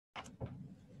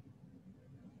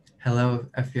Hello,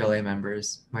 FBLA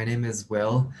members. My name is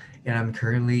Will, and I'm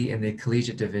currently in the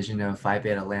Collegiate Division of Phi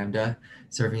Beta Lambda,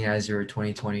 serving as your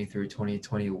 2020 through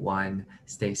 2021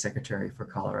 State Secretary for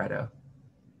Colorado.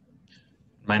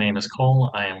 My name is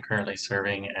Cole. I am currently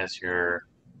serving as your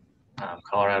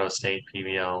Colorado State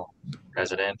PBL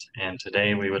president, and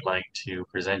today we would like to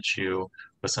present you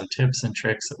with some tips and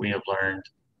tricks that we have learned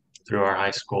through our high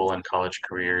school and college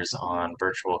careers on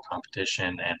virtual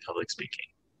competition and public speaking.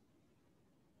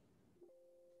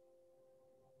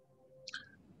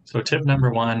 So tip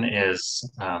number one is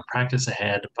practice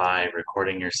ahead by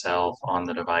recording yourself on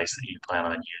the device that you plan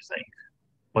on using.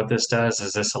 What this does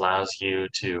is this allows you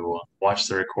to watch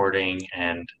the recording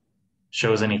and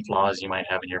shows any flaws you might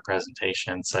have in your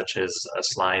presentation, such as a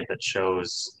slide that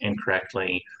shows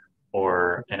incorrectly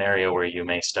or an area where you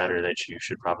may stutter that you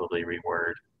should probably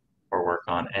reword or work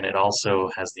on. And it also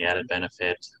has the added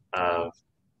benefit of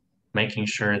making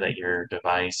sure that your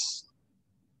device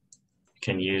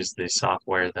can use the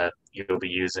software that you'll be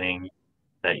using,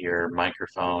 that your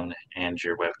microphone and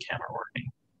your webcam are working.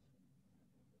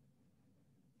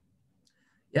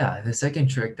 Yeah, the second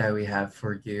trick that we have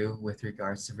for you with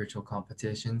regards to virtual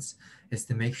competitions is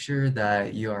to make sure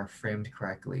that you are framed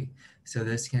correctly. So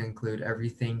this can include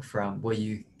everything from what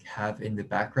you have in the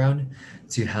background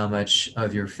to how much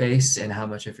of your face and how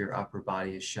much of your upper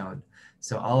body is shown.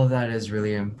 So all of that is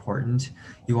really important.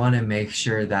 You want to make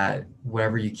sure that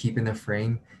whatever you keep in the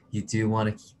frame, you do want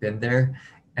to keep in there,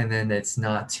 and then it's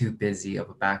not too busy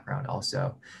of a background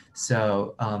also.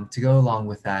 So to go along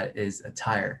with that is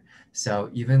attire. So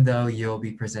even though you'll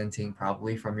be presenting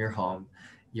probably from your home,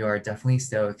 you are definitely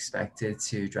still expected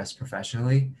to dress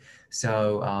professionally.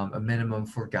 So a minimum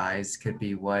for guys could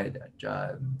be what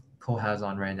Cole has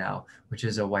on right now, which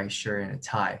is a white shirt and a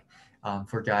tie.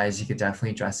 For guys, you could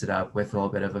definitely dress it up with a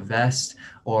little bit of a vest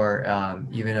or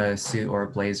even a suit or a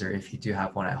blazer if you do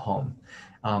have one at home.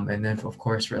 And then, of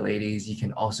course, for ladies, you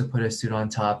can also put a suit on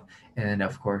top. And then,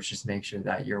 of course, just make sure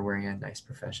that you're wearing a nice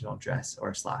professional dress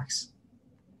or slacks.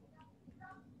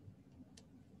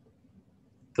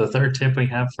 The third tip we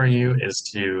have for you is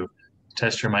to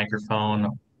test your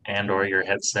microphone and or your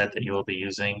headset that you will be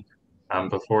using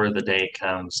before the day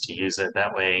comes to use it.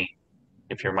 That way,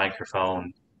 if your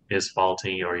microphone is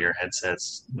faulty or your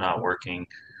headset's not working,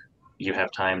 you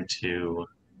have time to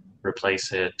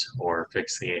replace it or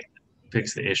fix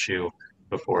the issue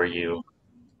before you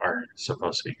are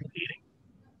supposed to be competing.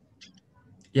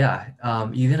 Yeah,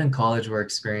 even in college, we're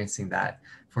experiencing that.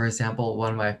 For example,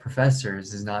 one of my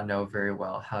professors does not know very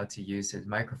well how to use his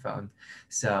microphone.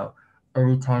 So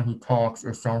every time he talks,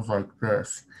 it sounds like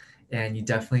this. And you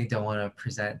definitely don't want to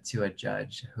present to a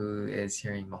judge who is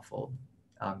hearing muffled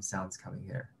sounds coming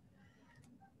here.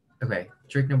 Okay,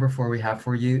 trick number four we have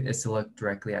for you is to look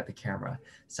directly at the camera.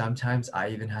 Sometimes I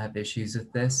even have issues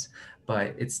with this,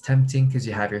 but it's tempting because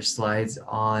you have your slides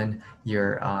on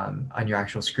your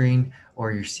actual screen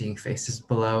or you're seeing faces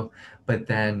below. But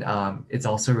then it's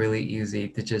also really easy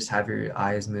to just have your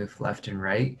eyes move left and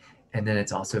right, and then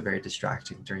it's also very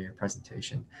distracting during your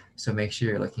presentation. So make sure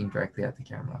you're looking directly at the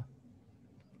camera.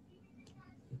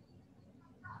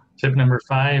 Tip number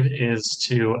 5 is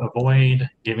to avoid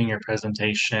giving your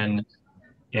presentation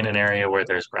in an area where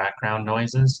there's background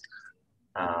noises.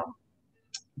 Um,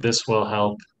 this will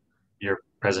help your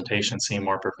presentation seem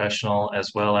more professional as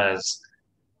well as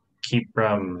keep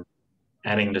from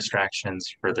adding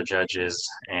distractions for the judges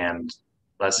and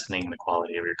lessening the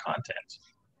quality of your content.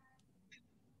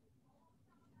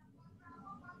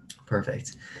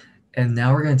 Perfect. And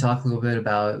now we're going to talk a little bit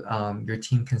about your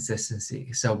team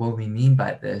consistency. So what we mean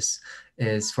by this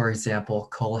is, for example,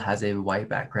 Cole has a white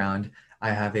background.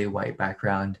 I have a white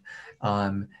background.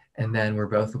 And then we're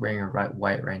both wearing a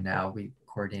white right now. We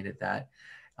coordinated that.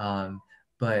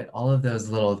 But all of those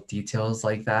little details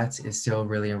like that is still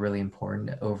really, really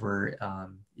important over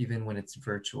even when it's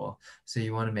virtual. So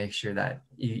you want to make sure that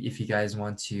if you guys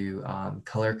want to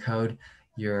color code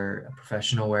your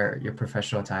professional wear, your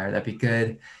professional attire, that'd be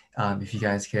good. If you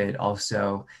guys could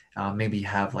also maybe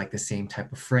have like the same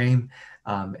type of frame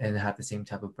and have the same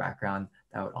type of background,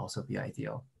 that would also be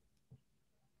ideal.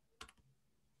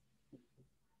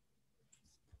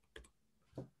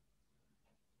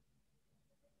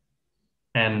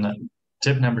 And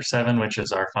tip number 7, which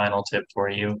is our final tip for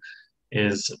you,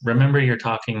 is remember you're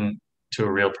talking to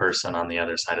a real person on the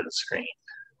other side of the screen.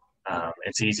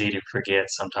 It's easy to forget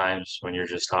sometimes when you're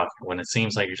just talking, when it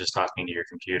seems like you're just talking to your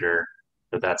computer,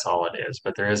 that that's all it is.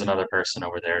 But there is another person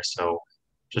over there. So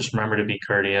just remember to be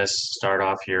courteous. Start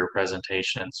off your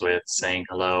presentations with saying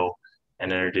hello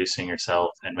and introducing yourself,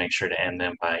 and make sure to end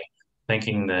them by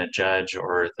thanking the judge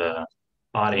or the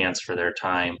audience for their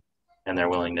time and their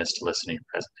willingness to listen to your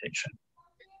presentation.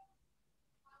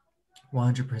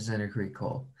 100% agree,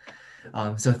 Cole.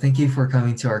 So thank you for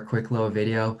coming to our quick little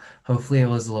video. Hopefully it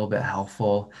was a little bit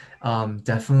helpful.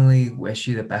 Definitely wish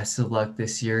you the best of luck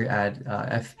this year at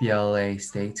FBLA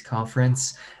State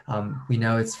Conference. We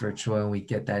know it's virtual and we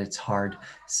get that it's hard.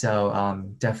 So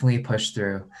definitely push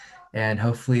through. And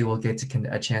hopefully we'll get to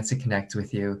a chance to connect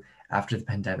with you after the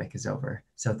pandemic is over.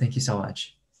 So thank you so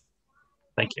much.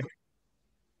 Thank you.